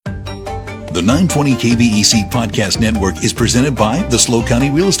The 920 KVEC Podcast Network is presented by the SLO County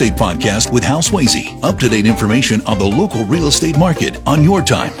Real Estate Podcast with Hal Swayze. Up-to-date information on the local real estate market on your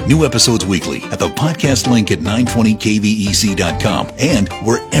time. New episodes weekly at the podcast link at 920kvec.com and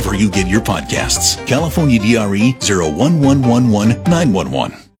wherever you get your podcasts. California DRE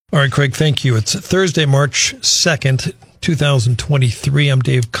 01111-911. All right, Craig, thank you. It's Thursday, March 2nd, 2023. I'm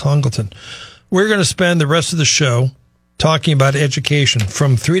Dave Congleton. We're going to spend the rest of the show talking about education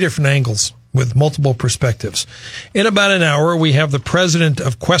from three different angles with multiple perspectives. In about an hour, we have the president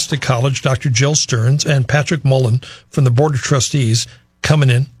of Cuesta College, Dr. Jill Stearns, and Patrick Mullen from the Board of Trustees coming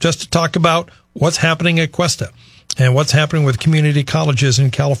in just to talk about what's happening at Cuesta and what's happening with community colleges in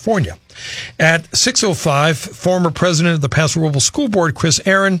California. At 6:05, former president of the Paso Robles School Board, Chris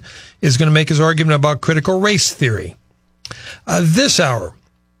Aaron, is going to make his argument about critical race theory. This hour,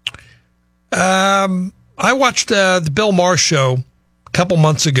 I watched the Bill Maher show a couple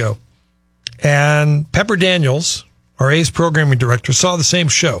months ago, and Pepper Daniels, our A's programming director, saw the same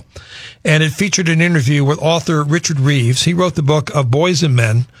show, and it featured an interview with author Richard Reeves. He wrote the book of Boys and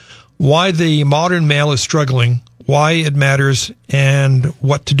Men, Why the Modern Male is Struggling, Why It Matters, and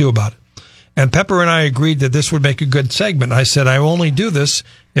What to Do About it. And Pepper and I agreed that this would make a good segment. I said, I only do this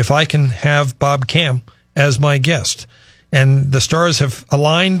if I can have Bob Cam as my guest. And the stars have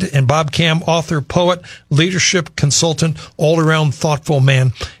aligned, and Bob Cam, author, poet, leadership consultant, all-around thoughtful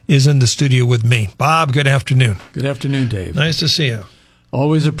man, is in the studio with me. Bob, good afternoon. Good afternoon, Dave. Nice to see you.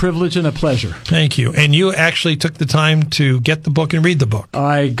 Always a privilege and a pleasure. Thank you. And you actually took the time to get the book and read the book.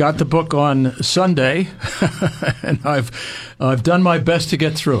 I got the book on Sunday, and I've done my best to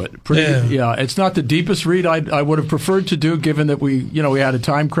get through it. Yeah, it's not the deepest read I would have preferred to do, given that we had a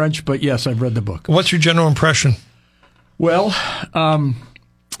time crunch. But yes, I've read the book. What's your general impression? Well, I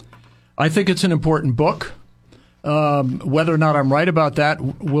think it's an important book. Whether or not I'm right about that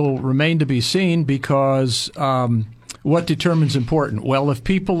will remain to be seen, because what determines important? Well, if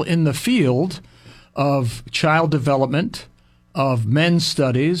people in the field of child development, of men's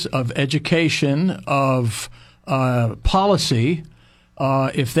studies, of education, of policy,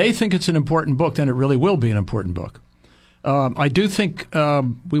 if they think it's an important book, then it really will be an important book. I do think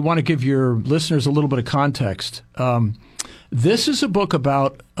we want to give your listeners a little bit of context. This is a book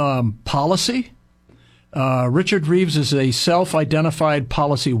about policy. Richard Reeves is a self-identified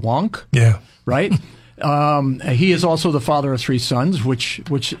policy wonk. Yeah. Right? He is also the father of three sons, which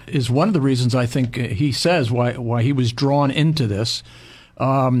is one of the reasons I think he says why he was drawn into this.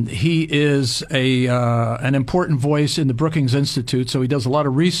 He is an important voice in the Brookings Institute, so he does a lot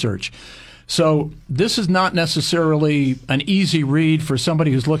of research. So this is not necessarily an easy read for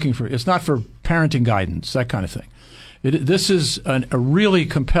somebody who's looking for – it's not for parenting guidance, that kind of thing. This is a really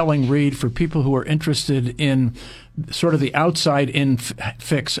compelling read for people who are interested in sort of the outside-in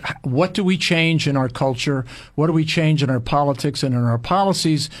fix. What do we change in our culture? What do we change in our politics and in our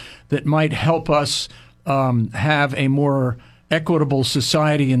policies that might help us have a more equitable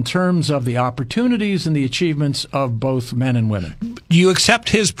society in terms of the opportunities and the achievements of both men and women? Do you accept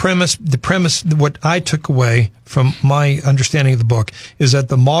his premise? The premise, what I took away from my understanding of the book, is that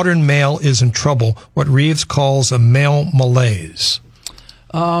the modern male is in trouble, what Reeves calls a male malaise.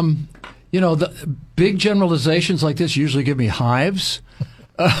 The big generalizations like this usually give me hives.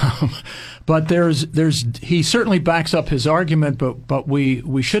 But he certainly backs up his argument, but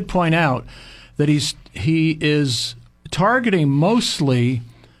we should point out that he is targeting mostly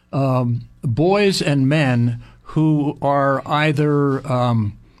boys and men who are either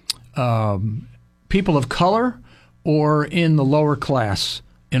people of color or in the lower class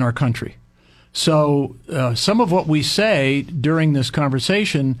in our country. So some of what we say during this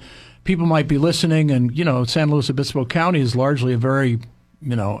conversation, people might be listening, and San Luis Obispo County is largely a very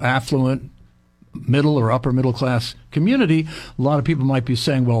affluent middle or upper middle class community. A lot of people might be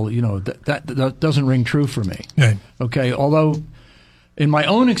saying, well, that doesn't ring true for me. Right. Okay. Although in my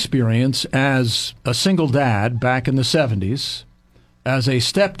own experience as a single dad back in the 70s, as a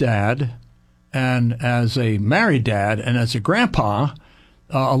stepdad, and as a married dad, and as a grandpa,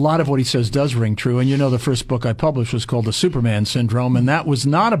 a lot of what he says does ring true. And the first book I published was called The Superman Syndrome, and that was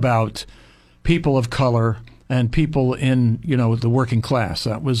not about people of color and people in, the working class.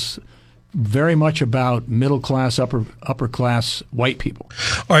 That was very much about middle class, upper class white people.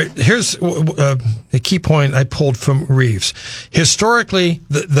 All right, here's a key point I pulled from Reeves. Historically,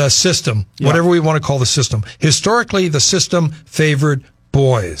 the system, whatever we want to call the system, historically the system favored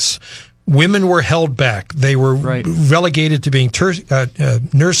boys. Women were held back. They were relegated to being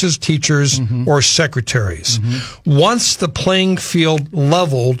nurses, teachers, or secretaries. Once the playing field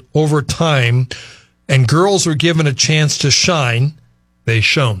leveled over time and girls were given a chance to shine, they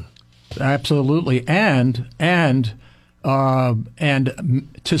shone. Absolutely, and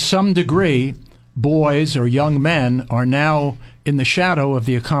to some degree, boys or young men are now in the shadow of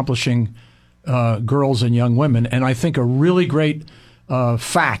the accomplishing girls and young women. And I think a really great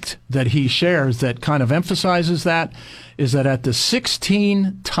fact that he shares that kind of emphasizes that is that at the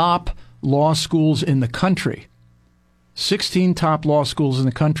 16 top law schools in the country, 16 top law schools in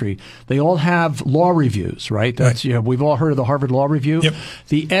the country, they all have law reviews, right? That's right. We've all heard of the Harvard Law Review. Yep.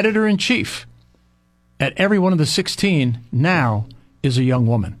 The editor-in-chief at every one of the 16 now is a young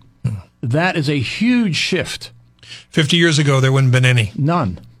woman. That is a huge shift. 50 years ago, there wouldn't have been any.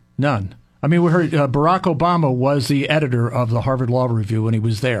 None. I mean, we heard Barack Obama was the editor of the Harvard Law Review when he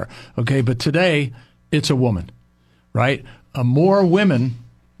was there. Okay, but today it's a woman, right? More women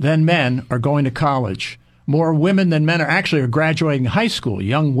than men are going to college. More women than men are graduating high school.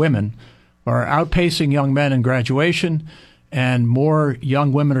 Young women are outpacing young men in graduation, and more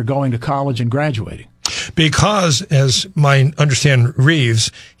young women are going to college and graduating. Because, as I understand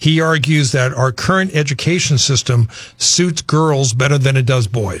Reeves, he argues that our current education system suits girls better than it does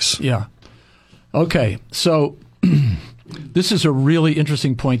boys. Yeah. Okay, so this is a really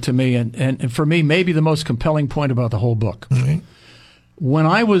interesting point to me, and for me, maybe the most compelling point about the whole book. Mm-hmm. When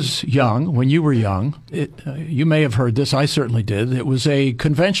I was young, when you were young, you may have heard this, I certainly did, it was a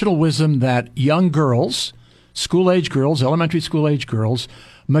conventional wisdom that young girls, school-age girls, elementary school-age girls,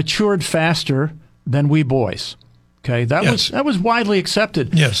 matured faster than we boys. Okay, that was widely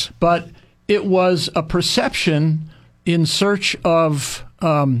accepted. Yes. But it was a perception in search of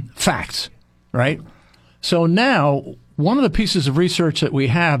facts, right? So now, one of the pieces of research that we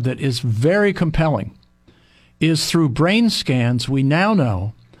have that is very compelling is through brain scans, we now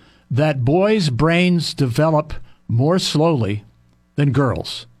know that boys' brains develop more slowly than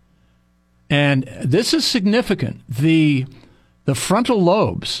girls. And this is significant. The frontal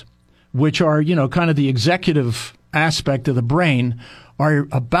lobes, which are, kind of the executive aspect of the brain, are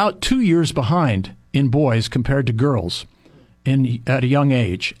about 2 years behind in boys compared to girls at a young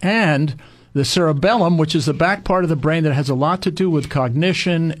age. And the cerebellum, which is the back part of the brain that has a lot to do with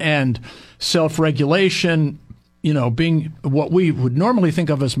cognition and self-regulation, being what we would normally think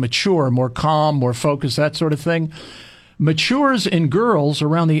of as mature, more calm, more focused, that sort of thing, matures in girls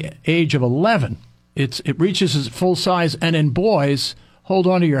around the age of 11. It reaches its full size, and in boys, hold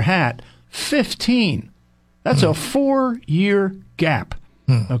on to your hat, 15. That's a 4-year gap.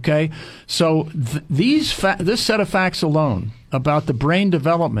 Okay? So this set of facts alone about the brain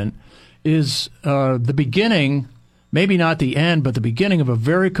development is the beginning, maybe not the end, but the beginning of a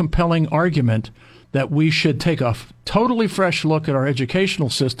very compelling argument that we should take a totally fresh look at our educational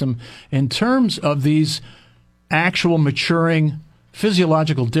system in terms of these actual maturing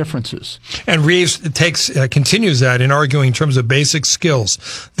physiological differences. And Reeves continues that in arguing in terms of basic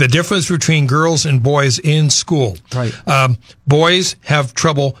skills, the difference between girls and boys in school. Right. Boys have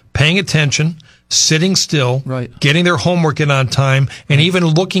trouble paying attention, sitting still, right, getting their homework in on time, and even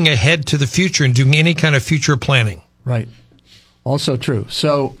looking ahead to the future and doing any kind of future planning. Right. Also true.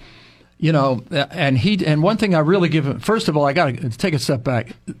 So, and one thing I really give him, first of all, I got to take a step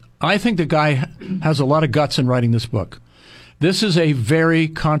back. I think the guy has a lot of guts in writing this book. This is a very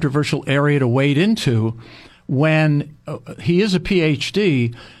controversial area to wade into when he is a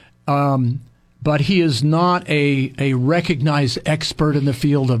PhD, but he is not a recognized expert in the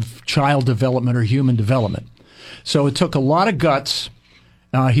field of child development or human development. So it took a lot of guts.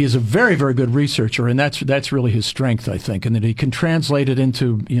 He is a very, very good researcher, and that's really his strength, I think, and that he can translate it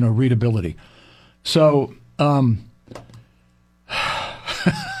into readability. So I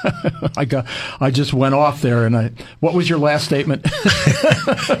just went off there, and what was your last statement?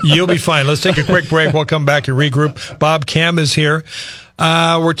 You'll be fine. Let's take a quick break. We'll come back and regroup. Bob Kam is here.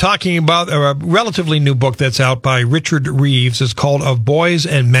 We're talking about a relatively new book that's out by Richard Reeves. It's called Of Boys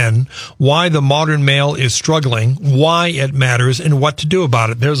and Men, Why the Modern Male is Struggling, Why It Matters, and What to Do About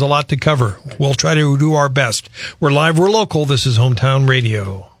It. There's a lot to cover. We'll try to do our best. We're live, we're local. This is Hometown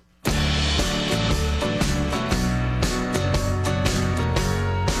Radio.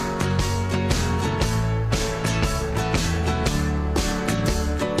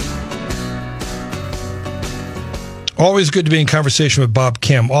 Always good to be in conversation with Bob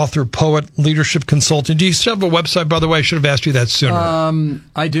Kam, author, poet, leadership consultant. Do you still have a website, by the way? I should have asked you that sooner.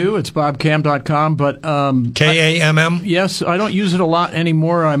 I do. It's bobkam.com, but Kamm? Yes, I don't use it a lot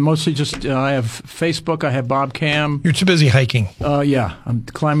anymore. I mostly just I have Facebook. I have Bob Kam. You're too busy hiking. Yeah, I'm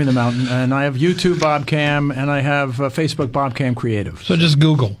climbing the mountain, and I have YouTube Bob Kam, and I have Facebook Bob Kam Creative. So just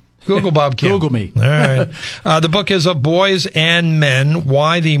Google. Google Bob Kim. Google me. All right. The book is Boys and Men,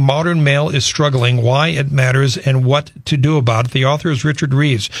 Why the Modern Male is Struggling, Why It Matters, and What to Do About It. The author is Richard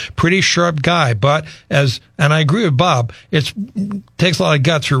Reeves. Pretty sharp guy, but and I agree with Bob, it takes a lot of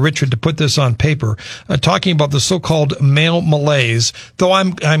guts for Richard to put this on paper, talking about the so-called male malaise. Though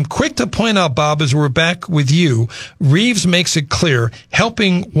I'm quick to point out, Bob, as we're back with you, Reeves makes it clear,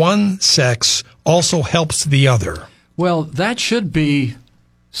 helping one sex also helps the other. Well, that should be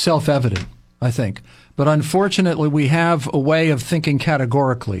self-evident, I think. But unfortunately, we have a way of thinking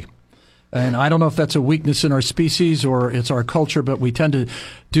categorically. And I don't know if that's a weakness in our species or it's our culture, but we tend to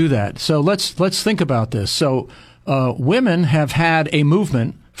do that. So let's think about this. So women have had a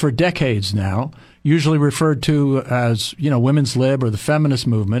movement for decades now, usually referred to as, women's lib or the feminist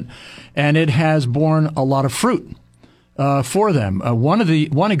movement, and it has borne a lot of fruit for them.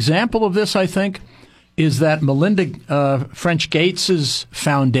 One example of this, I think, is that Melinda French Gates's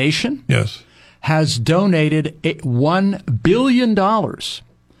foundation has donated $1 billion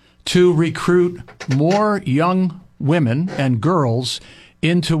to recruit more young women and girls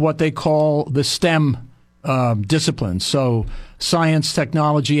into what they call the STEM disciplines, so science,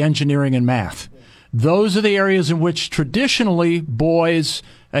 technology, engineering, and math. Those are the areas in which traditionally boys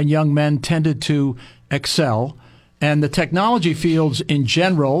and young men tended to excel, and the technology fields in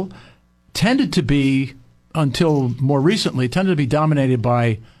general tended to be, until more recently, dominated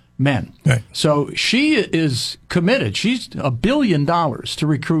by men. Right. So she is committed. She's $1 billion to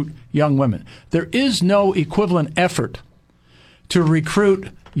recruit young women. There is no equivalent effort to recruit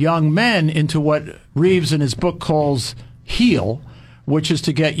young men into what Reeves in his book calls HEAL, which is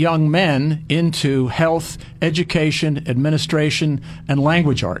to get young men into health, education, administration, and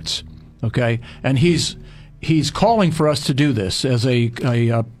language arts. Okay? And he's calling for us to do this as a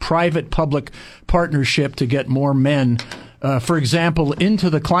private-public partnership to get more men, for example, into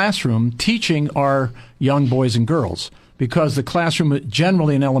the classroom teaching our young boys and girls. Because the classroom,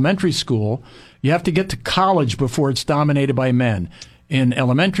 generally in elementary school, you have to get to college before it's dominated by men. In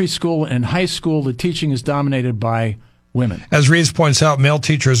elementary school and high school, the teaching is dominated by women. As Reeves points out, male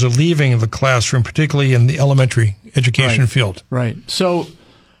teachers are leaving the classroom, particularly in the elementary education field. Right. So,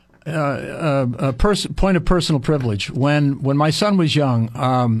 point of personal privilege. When my son was young,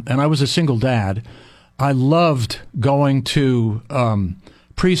 and I was a single dad, I loved going to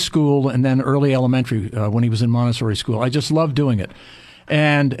preschool and then early elementary when he was in Montessori school. I just loved doing it.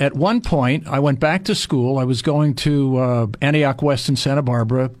 And at one point, I went back to school. I was going to Antioch West in Santa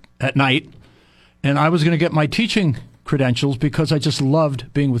Barbara at night, and I was going to get my teaching credentials because I just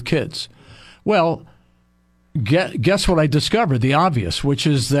loved being with kids. Well, guess what I discovered? The obvious, which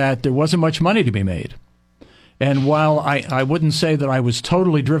is that there wasn't much money to be made. And while I wouldn't say that I was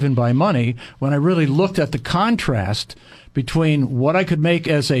totally driven by money, when I really looked at the contrast between what I could make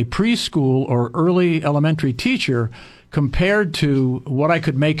as a preschool or early elementary teacher compared to what I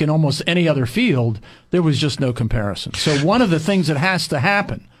could make in almost any other field, there was just no comparison. So one of the things that has to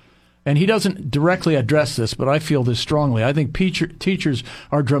happen, and he doesn't directly address this, but I feel this strongly, I think teachers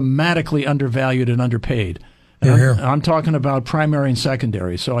are dramatically undervalued and underpaid. I'm talking about primary and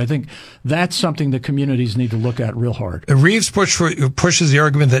secondary. So I think that's something that communities need to look at real hard. Reeves pushes the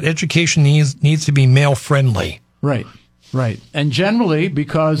argument that education needs to be male-friendly. Right. And generally,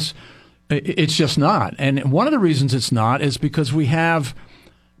 because it's just not. And one of the reasons it's not is because we have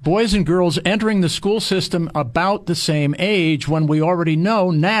boys and girls entering the school system about the same age when we already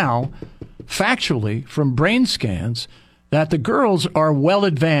know now, factually, from brain scans, that the girls are well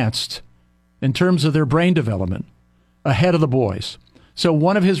advanced in terms of their brain development, ahead of the boys. So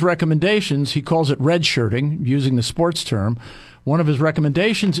one of his recommendations, he calls it redshirting, using the sports term. One of his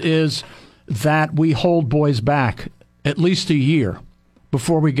recommendations is that we hold boys back at least a year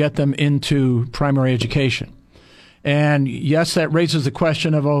before we get them into primary education. And yes, that raises the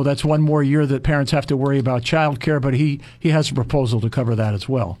question of, that's one more year that parents have to worry about childcare, but he has a proposal to cover that as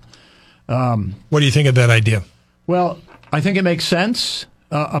well. What do you think of that idea? Well, I think it makes sense.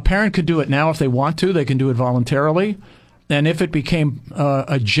 A parent could do it now if they want to. They can do it voluntarily. And if it became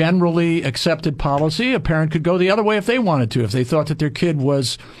a generally accepted policy, a parent could go the other way if they wanted to. If they thought that their kid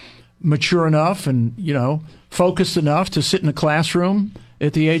was mature enough and, focused enough to sit in a classroom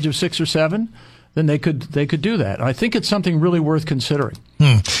at the age of 6 or 7, then they could do that. I think it's something really worth considering.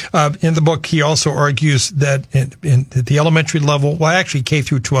 In the book, he also argues that at the elementary level, well, actually K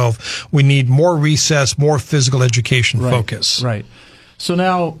through 12, we need more recess, more physical education focus. Right. So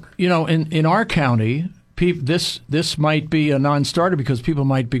now, in our county, this might be a non-starter because people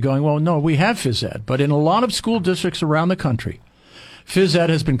might be going, well, no, we have phys ed. But in a lot of school districts around the country, phys ed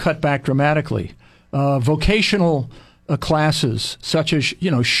has been cut back dramatically. Vocational classes such as,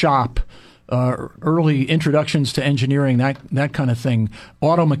 shop, early introductions to engineering, that kind of thing,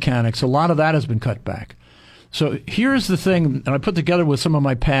 auto mechanics, a lot of that has been cut back. So here's the thing that I put together with some of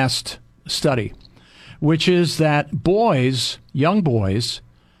my past study, which is that boys, young boys,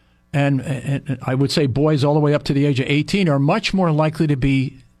 and I would say boys all the way up to the age of 18 are much more likely to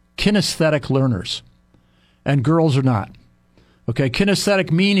be kinesthetic learners, and girls are not. Okay, kinesthetic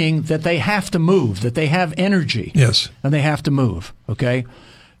meaning that they have to move, that they have energy. Yes. And they have to move, okay?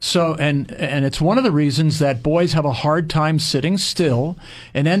 So, and it's one of the reasons that boys have a hard time sitting still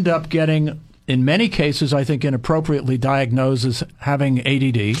and end up getting, in many cases, I think, inappropriately diagnosed as having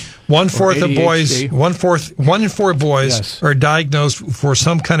ADD. One in four boys Yes. are diagnosed for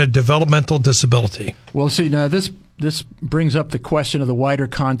some kind of developmental disability. Well, see, now this brings up the question of the wider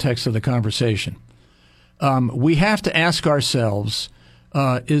context of the conversation. We have to ask ourselves,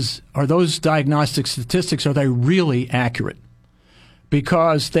 are those diagnostic statistics, are they really accurate?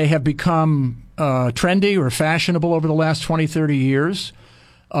 Because they have become trendy or fashionable over the last 20, 30 years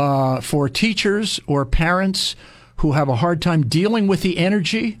for teachers or parents who have a hard time dealing with the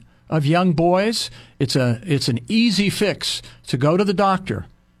energy of young boys. It's an easy fix to go to the doctor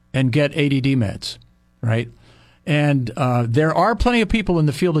and get ADD meds, right? And there are plenty of people in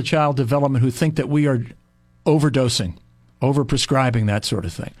the field of child development who think that we are overdosing, overprescribing, that sort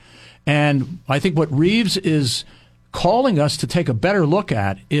of thing. And I think what Reeves is calling us to take a better look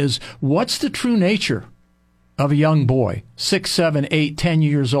at is what's the true nature of a young boy, 6, 7, 8, 10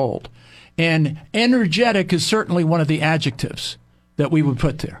 years old. And energetic is certainly one of the adjectives that we would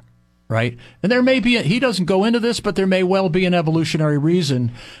put there, right? And there may be, he doesn't go into this, but there may well be an evolutionary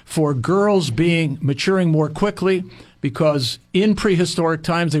reason for girls maturing more quickly, because in prehistoric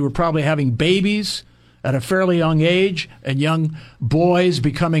times they were probably having babies at a fairly young age, and young boys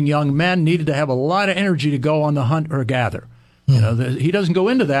becoming young men needed to have a lot of energy to go on the hunt or gather. He doesn't go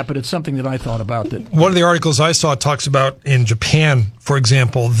into that, but it's something that I thought about. That one of the articles I saw talks about in Japan, for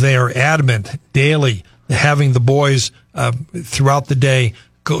example, they're adamant daily having the boys throughout the day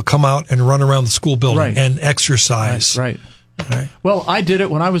come out and run around the school building and exercise. Right. Well, I did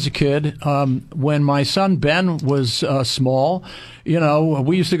it when I was a kid. When my son Ben was small,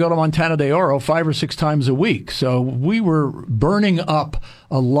 we used to go to Montana de Oro 5 or 6 times a week. So we were burning up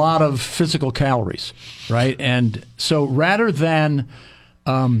a lot of physical calories, right? And so rather than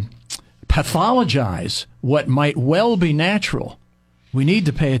pathologize what might well be natural, we need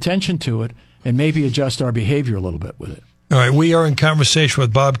to pay attention to it and maybe adjust our behavior a little bit with it. All right, we are in conversation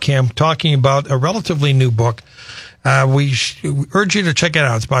with Bob Kam talking about a relatively new book. We urge you to check it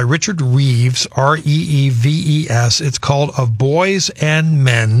out. It's by Richard Reeves, Reeves. It's called Of Boys and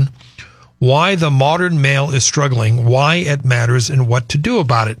Men, Why the Modern Male is Struggling, Why It Matters, and What to Do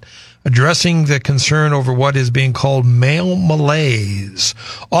About It, addressing the concern over what is being called male malaise.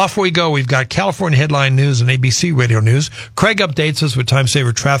 Off we go. We've got California Headline News and ABC Radio News. Craig updates us with time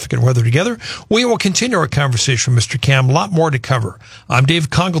saver traffic and weather together. We will continue our conversation with Mr. Kam. A lot more to cover. I'm Dave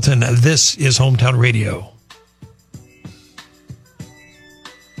Congleton. This is Hometown Radio.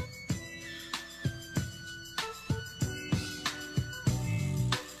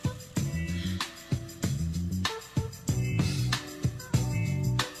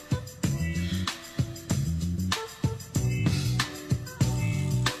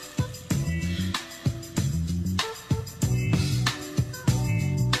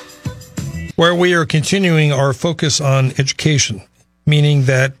 Where we are continuing our focus on education, meaning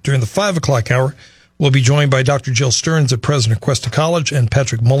that during the 5 o'clock hour, we'll be joined by Dr. Jill Stearns, the president of Cuesta College, and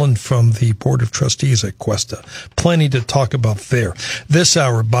Patrick Mullen from the Board of Trustees at Cuesta. Plenty to talk about there. This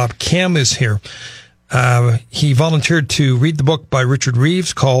hour, Bob Kam is here. He volunteered to read the book by Richard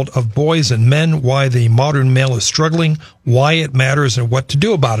Reeves called Of Boys and Men, Why the Modern Male is Struggling, Why It Matters, and What to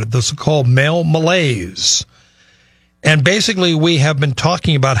Do About It. This is called Male Malaise. And basically, we have been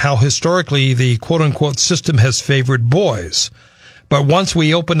talking about how historically the quote-unquote system has favored boys. But once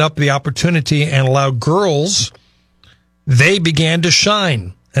we opened up the opportunity and allowed girls, they began to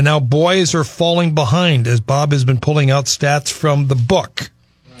shine. And now boys are falling behind, as Bob has been pulling out stats from the book.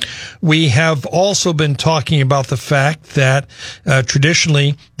 We have also been talking about the fact that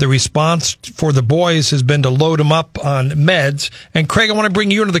traditionally the response for the boys has been to load them up on meds. And Craig, I want to bring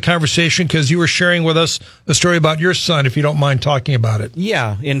you into the conversation because you were sharing with us a story about your son, if you don't mind talking about it.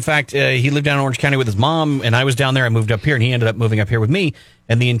 Yeah. In fact, he lived down in Orange County with his mom, and I was down there. I moved up here, and he ended up moving up here with me.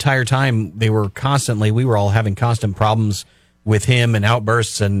 And the entire time we were all having constant problems with him and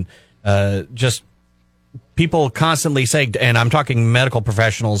outbursts and just people constantly say, and I'm talking medical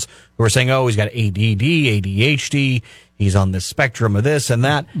professionals who are saying, oh, he's got ADD, ADHD, he's on the spectrum of this and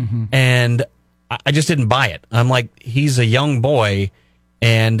that. Mm-hmm. And I just didn't buy it. I'm like, he's a young boy,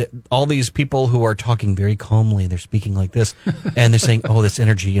 and all these people who are talking very calmly, they're speaking like this, and they're saying, "Oh, this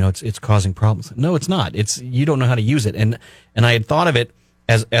energy, it's causing problems." No, it's not. It's you don't know how to use it. And I had thought of it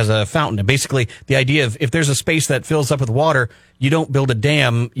as a fountain. And basically, the idea of if there's a space that fills up with water, you don't build a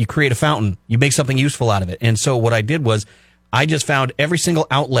dam, you create a fountain. You make something useful out of it. And so what I did was, I just found every single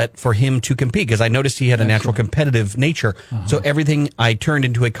outlet for him to compete because I noticed he had a natural competitive nature. So everything I turned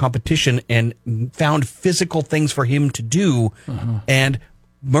into a competition and found physical things for him to do. And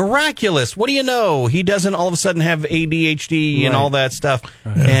miraculous. What do you know? He doesn't all of a sudden have ADHD and all that stuff.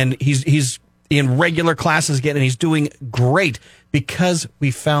 And he's in regular classes again, and he's doing great because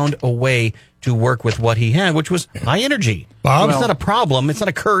we found a way to work with what he had, which was high energy. Bob? It's not a problem. It's not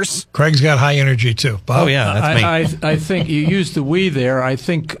a curse. Craig's got high energy, too. Bob? Oh, yeah, that's me. I think you used the we there. I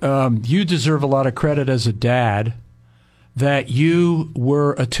think you deserve a lot of credit as a dad that you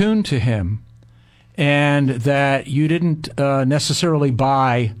were attuned to him and that you didn't necessarily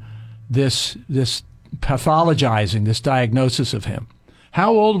buy this pathologizing, this diagnosis of him.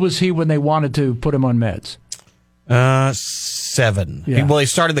 How old was he when they wanted to put him on meds? 7. Yeah. Well,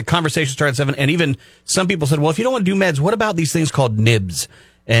 the conversation started at 7, and even some people said, well, if you don't want to do meds, what about these things called nibs?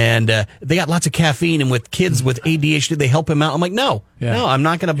 And they got lots of caffeine, and with kids with ADHD, they help him out. I'm like, no, I'm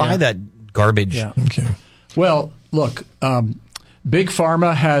not going to buy that garbage. Yeah. Okay. Well, look, Big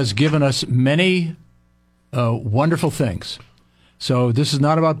Pharma has given us many wonderful things. So this is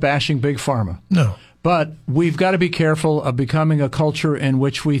not about bashing Big Pharma. No. But we've got to be careful of becoming a culture in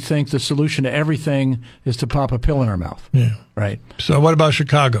which we think the solution to everything is to pop a pill in our mouth. Yeah. Right? So what about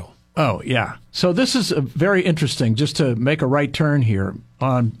Chicago? Oh, yeah. So this is very interesting, just to make a right turn here.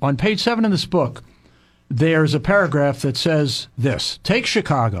 On page 7 in this book, there's a paragraph that says this: take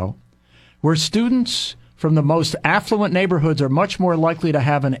Chicago, where students from the most affluent neighborhoods are much more likely to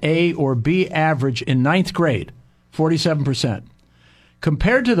have an A or B average in 9th grade, 47%,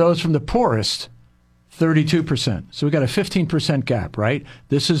 compared to those from the poorest, 32%. So we got a 15% gap, right?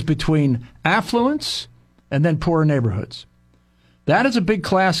 This is between affluence and then poorer neighborhoods. That is a big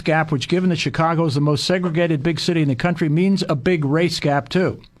class gap, which, given that Chicago is the most segregated big city in the country, means a big race gap,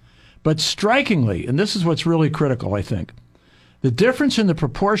 too. But strikingly, and this is what's really critical, I think, the difference in the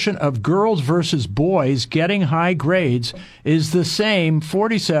proportion of girls versus boys getting high grades is the same,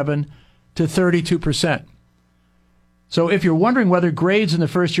 47 to 32%. So if you're wondering whether grades in the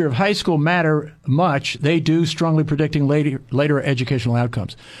first year of high school matter much, they do, strongly predicting later educational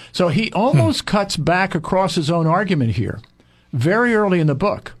outcomes. So he almost cuts back across his own argument here very early in the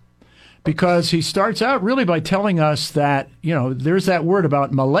book, because he starts out really by telling us that, there's that word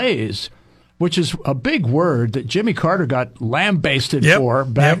about malaise, which is a big word that Jimmy Carter got lambasted for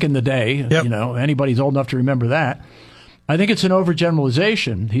back in the day. Anybody's old enough to remember that. I think it's an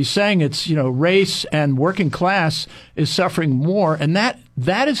overgeneralization. He's saying it's, race and working class is suffering more, and that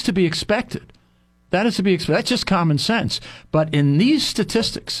is to be expected. That is to be expected. That's just common sense. But in these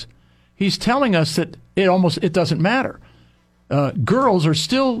statistics, he's telling us that it doesn't matter. Girls are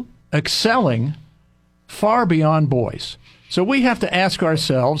still excelling far beyond boys. So we have to ask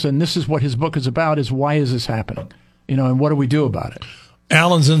ourselves, and this is what his book is about, is why is this happening? And what do we do about it?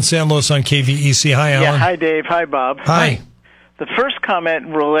 Alan's in San Luis on KVEC. Hi, Alan. Yeah, hi, Dave. Hi, Bob. Hi. The first comment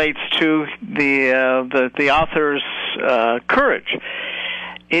relates to the author's courage.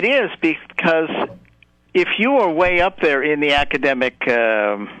 It is because if you are way up there in the academic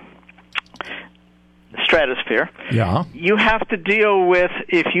stratosphere, you have to deal with,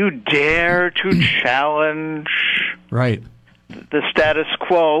 if you dare to challenge the status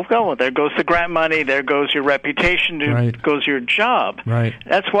quo, there goes the grant money, there goes your reputation, there goes your job. Right.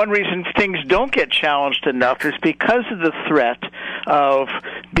 That's one reason things don't get challenged enough, is because of the threat of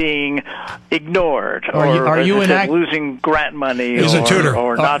being ignored or losing grant money. He's a tutor.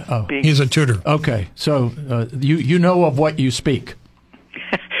 Or not being. He's a tutor. Okay, so you know of what you speak.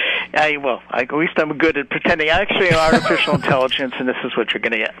 At least I'm good at pretending. I actually am artificial intelligence, and this is what you're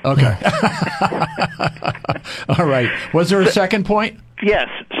going to get. Okay. All right. Was there a second point? Yes.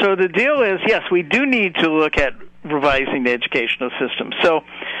 So the deal is, yes, we do need to look at revising the educational system. So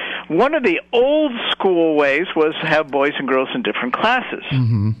one of the old school ways was to have boys and girls in different classes.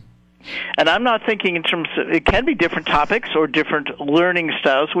 Mm-hmm. And I'm not thinking in terms of, it can be different topics or different learning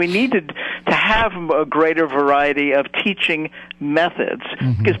styles. We needed to have a greater variety of teaching methods,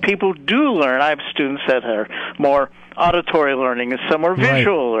 because people do learn. I have students that are more auditory learning and some are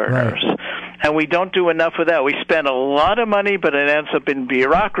visual learners. And we don't do enough of that. We spend a lot of money, but it ends up in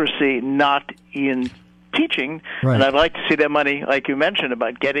bureaucracy, not in teaching, Right. and I'd like to see that money, like you mentioned,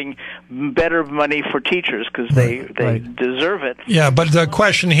 about getting better money for teachers because they Right. deserve it. Yeah, but the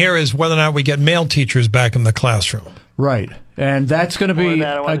question here is whether or not we get male teachers back in the classroom. Right. And that's going to More be than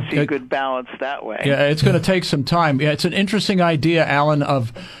that, I want to see a good balance that way. Yeah, it's going to take some time. Yeah, it's an interesting idea, Alan,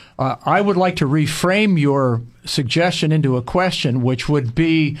 of I would like to reframe your suggestion into a question, which would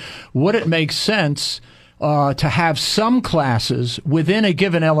be, would it make sense to have some classes within a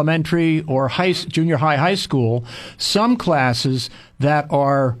given elementary or junior high school, some classes that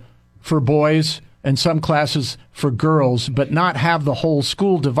are for boys and some classes for girls, but not have the whole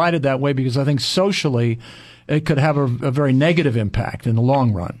school divided that way, because I think socially it could have a very negative impact in the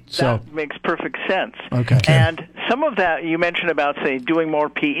long run. So that makes perfect sense. Okay. And some of that you mentioned about, say, doing more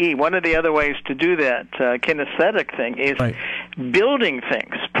PE. One of the other ways to do that kinesthetic thing is Right. building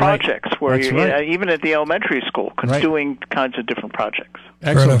things, projects, where That's you right. even at the elementary school, Right. doing kinds of different projects.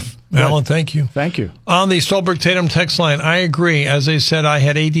 Fair excellent. enough. Alan, thank you. Thank you. On the Stolberg-Tatum text line, I agree. As I said, I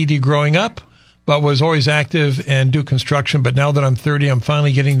had ADD growing up, but was always active and do construction. But now that I'm 30, I'm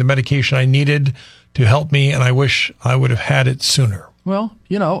finally getting the medication I needed to help me, and I wish I would have had it sooner. Well,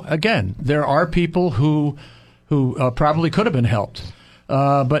 again, there are people who probably could have been helped.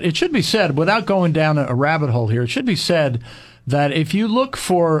 But it should be said, without going down a rabbit hole here, it should be said that if you look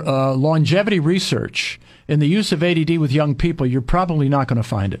for longevity research in the use of ADD with young people, you're probably not going to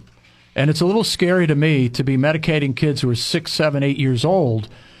find it. And it's a little scary to me to be medicating kids who are 6, 7, 8 years old,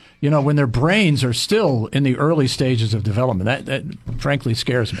 when their brains are still in the early stages of development. That frankly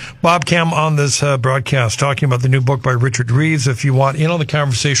scares me. Bob Cam on this broadcast talking about the new book by Richard Reeves. If you want in on the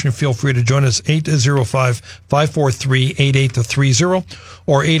conversation, feel free to join us, 805-543-8830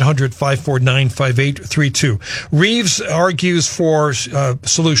 or 800-549-5832. Reeves argues for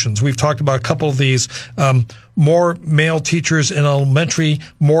solutions. We've talked about a couple of these. More male teachers in elementary,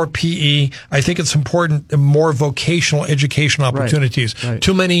 more PE. I think it's important, more vocational education opportunities. Right.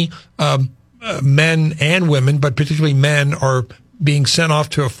 Too many men and women, but particularly men, are being sent off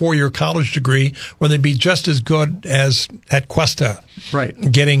to a 4-year college degree when they'd be just as good as at Cuesta, Right.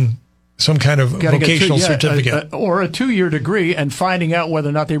 getting some kind of vocational certificate. Or a 2-year degree, and finding out whether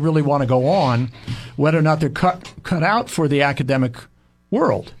or not they really want to go on, whether or not they're cut out for the academic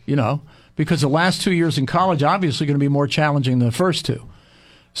world, because the last 2 years in college obviously going to be more challenging than the first two.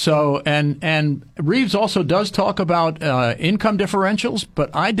 So, and Reeves also does talk about income differentials, but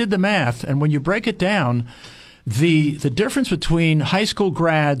I did the math, and when you break it down, the difference between high school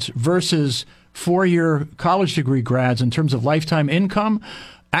grads versus 4-year college degree grads in terms of lifetime income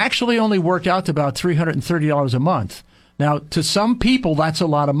actually only worked out to about $330 a month. Now, to some people, that's a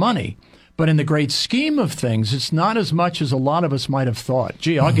lot of money. But in the great scheme of things, it's not as much as a lot of us might have thought.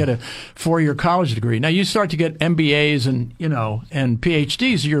 Gee, I'll get a 4-year college degree. Now, you start to get MBAs and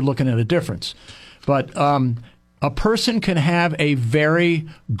PhDs, you're looking at a difference. But a person can have a very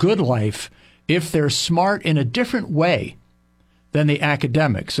good life if they're smart in a different way than the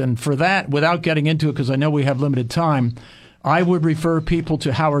academics. And for that, without getting into it, because I know we have limited time, I would refer people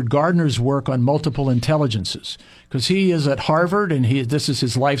to Howard Gardner's work on multiple intelligences, because he is at Harvard and this is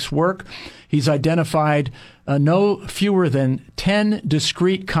his life's work. He's identified no fewer than 10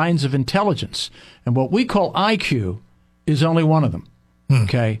 discrete kinds of intelligence. And what we call IQ is only one of them.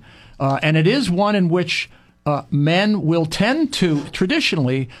 Okay. And it is one in which men will tend to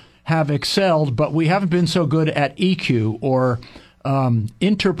traditionally have excelled, but we haven't been so good at EQ, or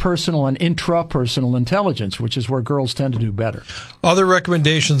interpersonal and intrapersonal intelligence, which is where girls tend to do better. Other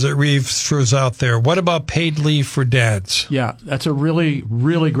recommendations that Reeves throws out there. What about paid leave for dads? Yeah, that's a really,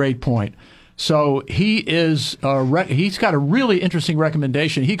 really great point. So he's got a really interesting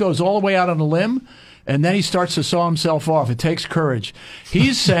recommendation. He goes all the way out on a limb, and then he starts to saw himself off. It takes courage.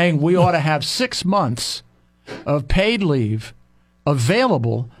 He's saying we ought to have 6 months of paid leave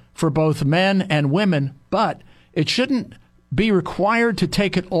available for both men and women, but it shouldn't be required to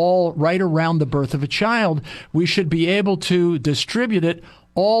take it all right around the birth of a child. We should be able to distribute it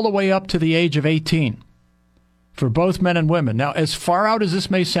all the way up to the age of 18 for both men and women. Now, as far out as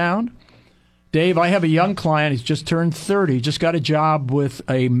this may sound, Dave, I have a young client. He's just turned 30, just got a job with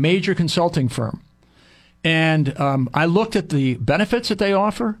a major consulting firm. And I looked at the benefits that they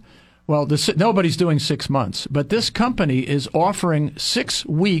offer. Well, nobody's doing 6 months, but this company is offering 6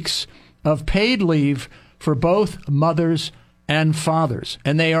 weeks of paid leave for both mothers and fathers.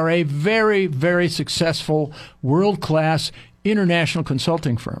 And they are a very, very successful, world-class international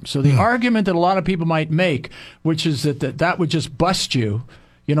consulting firm. So the argument that a lot of people might make, which is that would just bust you,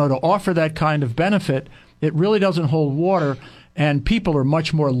 to offer that kind of benefit, it really doesn't hold water. And people are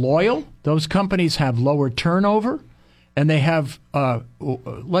much more loyal. Those companies have lower turnover. and they have,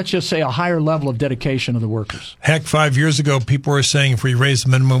 let's just say, a higher level of dedication of the workers. Heck, 5 years ago, people were saying if we raised the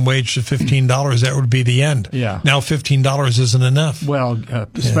minimum wage to $15, that would be the end. Yeah. Now $15 isn't enough. Well,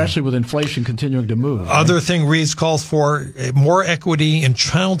 especially with inflation continuing to move. Other thing Reeves calls for more equity in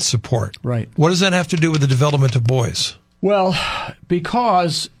child support. Right. What does that have to do with the development of boys? Well,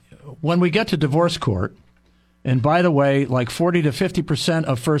 because when we get to divorce court, and by the way, like 40 to 50%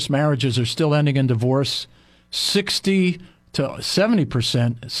 of first marriages are still ending in divorce, 60 to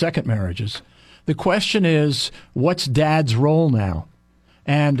 70% second marriages. The question is, what's dad's role now?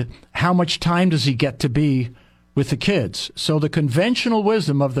 And how much time does he get to be with the kids? So the conventional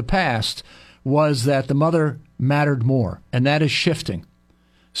wisdom of the past was that the mother mattered more, and that is shifting.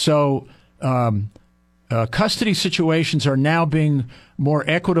 So custody situations are now being more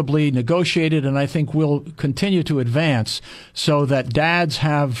equitably negotiated, and I think will continue to advance so that dads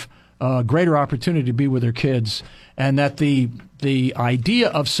have greater opportunity to be with their kids, and that the idea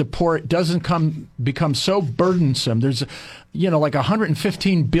of support doesn't become so burdensome. There's, like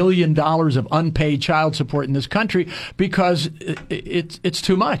 $115 billion of unpaid child support in this country because it's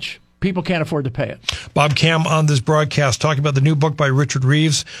too much. People can't afford to pay it. Bob Cam on this broadcast talking about the new book by Richard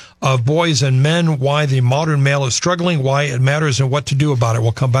Reeves of Boys and Men, Why the Modern Male is Struggling, Why it Matters, and What to Do About it.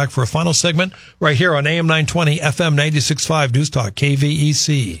 We'll come back for a final segment right here on AM 920, FM 96.5 News Talk,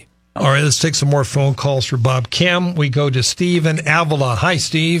 KVEC. All right, let's take some more phone calls for Bob Cam. We go to Steve in Avila. Hi,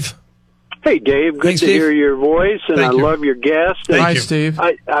 Steve. Hey, Dave. Good Thanks, to Steve. hear your voice, and Thank I you. love your guest. Thank Hi, you. Steve.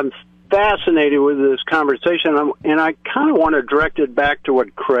 I'm fascinated with this conversation, and I kind of want to direct it back to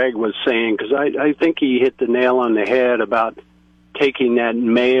what Craig was saying, because I think he hit the nail on the head about taking that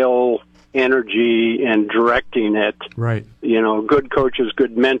male energy and directing it. Right. Good coaches,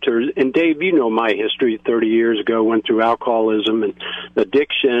 good mentors. And Dave, you know my history. 30 years ago, went through alcoholism and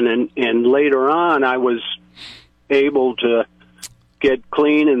addiction, and later on I was able to get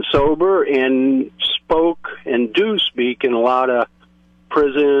clean and sober and spoke and do speak in a lot of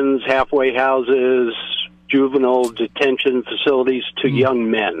prisons, halfway houses, juvenile detention facilities to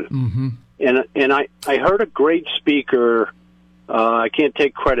young men. Mm-hmm. And I heard a great speaker, I can't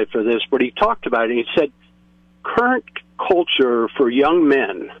take credit for this, but he talked about it. He said, current culture for young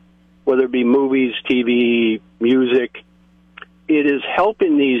men, whether it be movies, TV, music, it is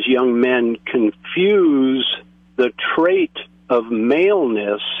helping these young men confuse the trait of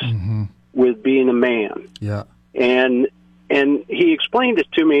maleness with being a man. Yeah. And he explained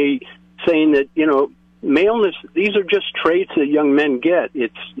it to me, saying that, maleness, these are just traits that young men get.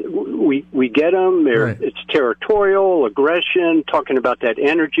 We get them. Right. It's territorial, aggression, talking about that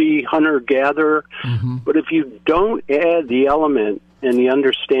energy, hunter-gatherer. Mm-hmm. But if you don't add the element and the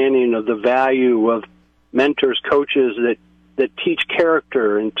understanding of the value of mentors, coaches that teach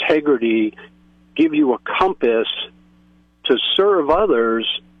character, integrity, give you a compass to serve others,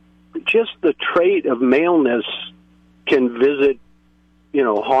 just the trait of maleness can visit,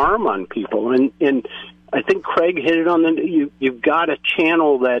 harm on people. And I think Craig hit it on you've got to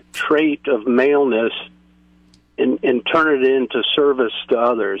channel that trait of maleness and turn it into service to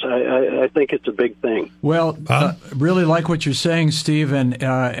others. I think it's a big thing. Well, really like what you're saying, Steve, and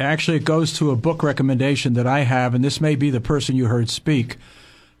actually it goes to a book recommendation that I have, and this may be the person you heard speak.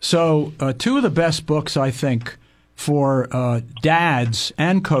 So two of the best books, I think, for dads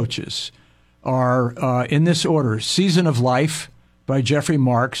and coaches are in this order: Season of Life by Jeffrey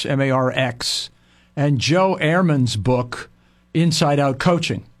Marks, M-A-R-X, and Joe Ehrmann's book, Inside Out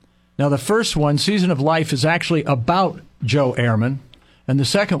Coaching. Now, the first one, Season of Life, is actually about Joe Ehrmann, and the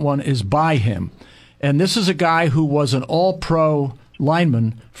second one is by him. And this is a guy who was an all-pro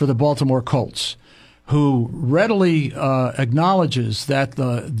lineman for the Baltimore Colts, who readily acknowledges that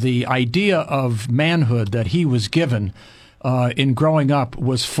the idea of manhood that he was given in growing up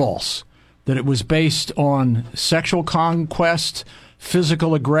was false, that it was based on sexual conquest,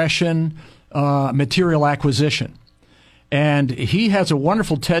 physical aggression, material acquisition. And he has a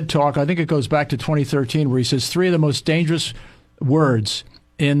wonderful TED Talk, I think it goes back to 2013, where he says 3 of the most dangerous words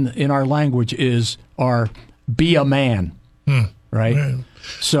in our language are be a man, right? Man.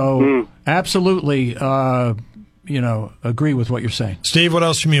 So absolutely, agree with what you're saying. Steve, what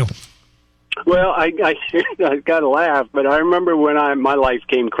else from you? Well, I got to laugh, but I remember when my life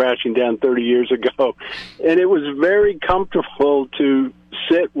came crashing down 30 years ago, and it was very comfortable to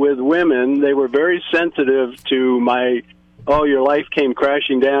sit with women. They were very sensitive to your life came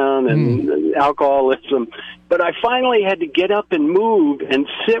crashing down and alcoholism. But I finally had to get up and move and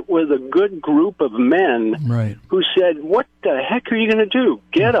sit with a good group of men who said, what the heck are you going to do?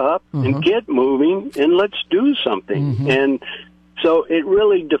 Get up and get moving, and let's do something. And So it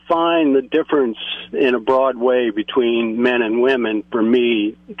really defined the difference in a broad way between men and women for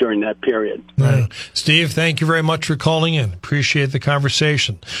me during that period. Right. Steve, thank you very much for calling in. Appreciate the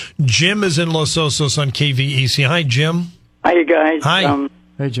conversation. Jim is in Los Osos on KVEC. Hi, Jim. Hi, you guys. Hi.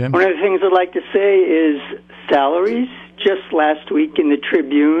 Hey, Jim. One of the things I'd like to say is salaries. Just last week in the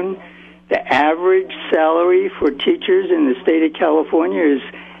Tribune, the average salary for teachers in the state of California is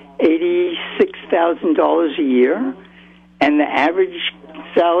 $86,000 a year, and the average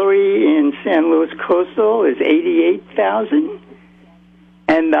salary in San Luis Coastal is $88,000,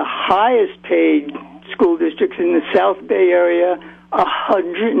 and the highest paid school districts in the South Bay area,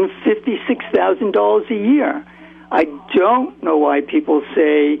 $156,000 a year. I don't know why people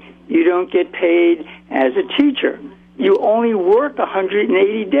say you don't get paid as a teacher. You only work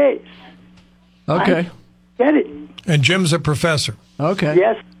 180 days. Okay. I get it. And Jim's a professor. Okay.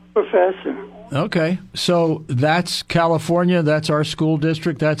 Yes, professor. Okay. So that's California. That's our school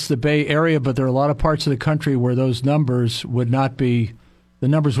district. That's the Bay Area. But there are a lot of parts of the country where those numbers would not be, the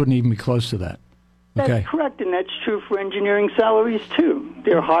numbers wouldn't even be close to that. Okay. That's correct, and that's true for engineering salaries, too.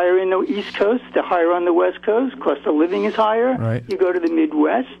 They're higher in the East Coast. They're higher on the West Coast. Cost of living is higher. Right. You go to the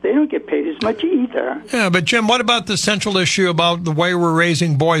Midwest, they don't get paid as much either. Yeah, but Jim, what about the central issue about the way we're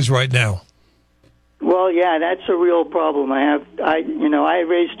raising boys right now? Well, yeah, that's a real problem. I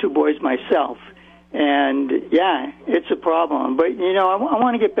raised two boys myself, and yeah, it's a problem. But I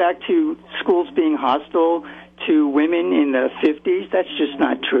want to get back to schools being hostile to women in the 50s. That's just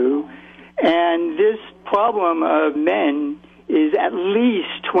not true. And this problem of men is at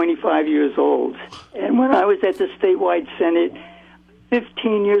least 25 years old. And when I was at the statewide Senate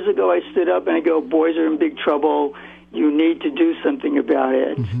 15 years ago, I stood up and I go, boys are in big trouble. You need to do something about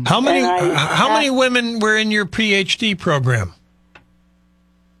it. Mm-hmm. How many women were in your PhD program?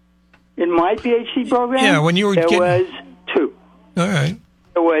 In my PhD program? Yeah, when you were there was 2. All right.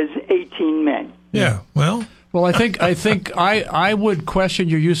 There was 18 men. Yeah, well... Well, I think I would question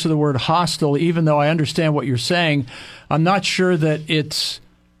your use of the word hostile, even though I understand what you're saying. I'm not sure that it's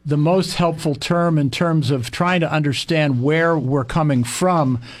the most helpful term in terms of trying to understand where we're coming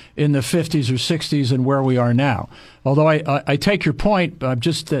from in the 50s or 60s and where we are now. Although I take your point,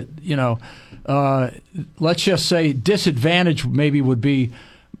 just that, let's just say disadvantage maybe would be,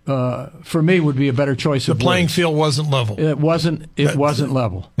 for me, would be a better choice of the playing words. field wasn't level. It wasn't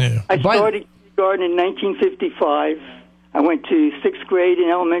level. Yeah. I started kindergarten in 1955. I went to 6th grade in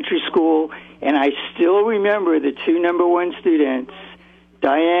elementary school, and I still remember the 2 number 1 students,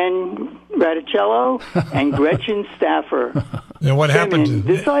 Diane Radicello and Gretchen Staffer. And what happened to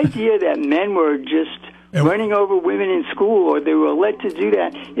this idea that men were just running over women in school, or they were led to do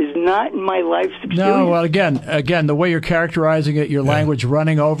that, is not in my life's experience. No, well, again, the way you're characterizing it, your language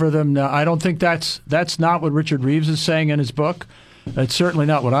running over them, no, I don't think that's not what Richard Reeves is saying in his book. That's certainly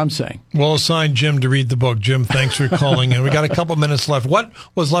not what I'm saying. We'll assign Jim to read the book. Jim, thanks for calling in. We got a couple minutes left. What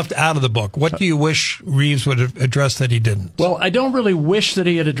was left out of the book? What do you wish Reeves would have addressed that he didn't? Well, I don't really wish that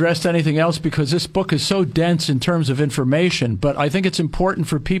he had addressed anything else because this book is so dense in terms of information. But I think it's important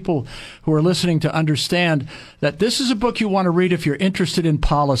for people who are listening to understand that this is a book you want to read if you're interested in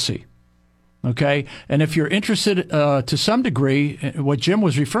policy. Okay? And if you're interested to some degree, what Jim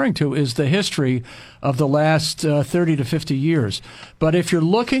was referring to is the history of the last 30 to 50 years. But if you're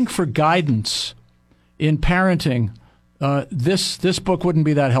looking for guidance in parenting, this book wouldn't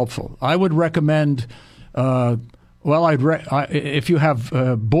be that helpful. I would recommend, if you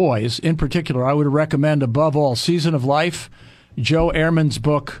have boys in particular, I would recommend above all Season of Life, Joe Ehrman's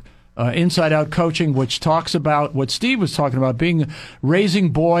book, Inside Out Coaching, which talks about what Steve was talking about,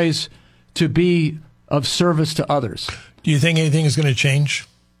 raising boys to be of service to others. Do you think anything is going to change?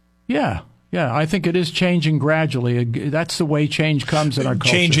 Yeah, I think it is changing gradually. That's the way change comes in our culture.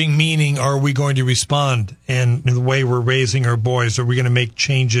 Changing meaning, are we going to respond in the way we're raising our boys? Are we going to make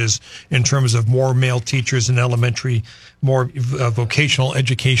changes in terms of more male teachers in elementary, more vocational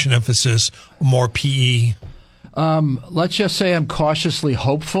education emphasis, more PE? Let's just say I'm cautiously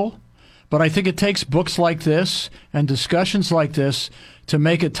hopeful, but I think it takes books like this and discussions like this to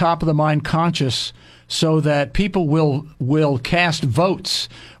make it top of the mind conscious so that people will cast votes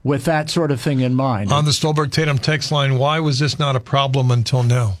with that sort of thing in mind. On the Stolberg-Tatum text line, why was this not a problem until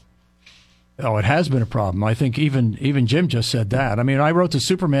now? Oh, it has been a problem. I think even Jim just said that. I mean, I wrote the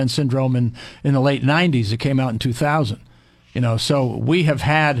Superman Syndrome in the late 90s. It came out in 2000. So we have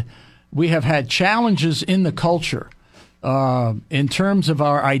had challenges in the culture in terms of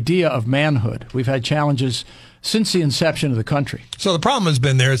our idea of manhood. We've had challenges since the inception of the country. So the problem has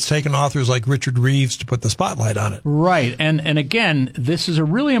been there. It's taken authors like Richard Reeves to put the spotlight on it. Right. And again, this is a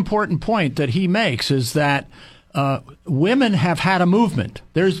really important point that he makes, is that women have had a movement.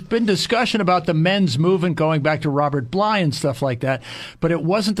 There's been discussion about the men's movement going back to Robert Bly and stuff like that, but it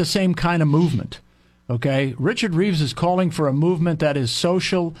wasn't the same kind of movement. Okay? Richard Reeves is calling for a movement that is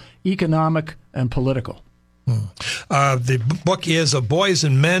social, economic, and political. The book is Boys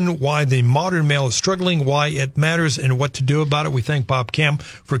and Men, Why the Modern Male is Struggling, Why It Matters, and What to Do About It. We thank Bob Kemp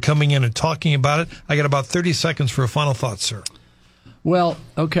for coming in and talking about it. I got about 30 seconds for a final thought, sir. Well,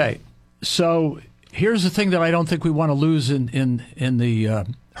 okay. So here's the thing that I don't think we want to lose in the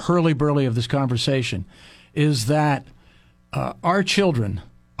hurly-burly of this conversation, is that our children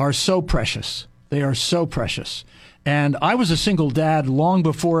are so precious. They are so precious. And I was a single dad long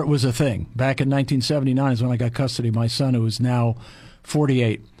before it was a thing. Back in 1979 is when I got custody of my son, who is now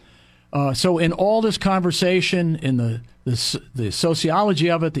 48. So in all this conversation, in the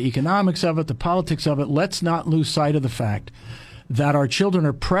sociology of it, the economics of it, the politics of it, let's not lose sight of the fact that our children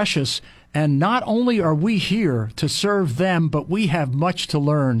are precious. And not only are we here to serve them, but we have much to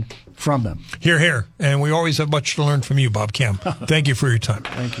learn from them. Hear, hear. And we always have much to learn from you, Bob Kemp. Thank you for your time.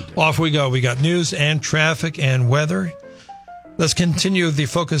 Thank you, Dave. Off we go. We got news and traffic and weather. Let's continue the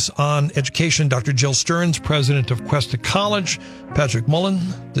focus on education. Dr. Jill Stearns, president of Cuesta College. Patrick Mullen,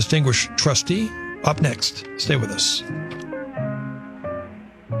 distinguished trustee. Up next. Stay with us.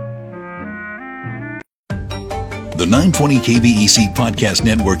 The 920 KVEC Podcast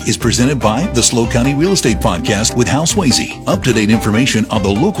Network is presented by the SLO County Real Estate Podcast with Hal Swayze. Up-to-date information on the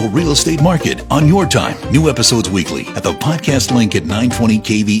local real estate market on your time. New episodes weekly at the podcast link at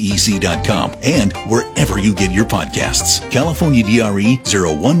 920kvec.com and wherever you get your podcasts. California DRE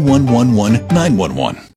 01111911.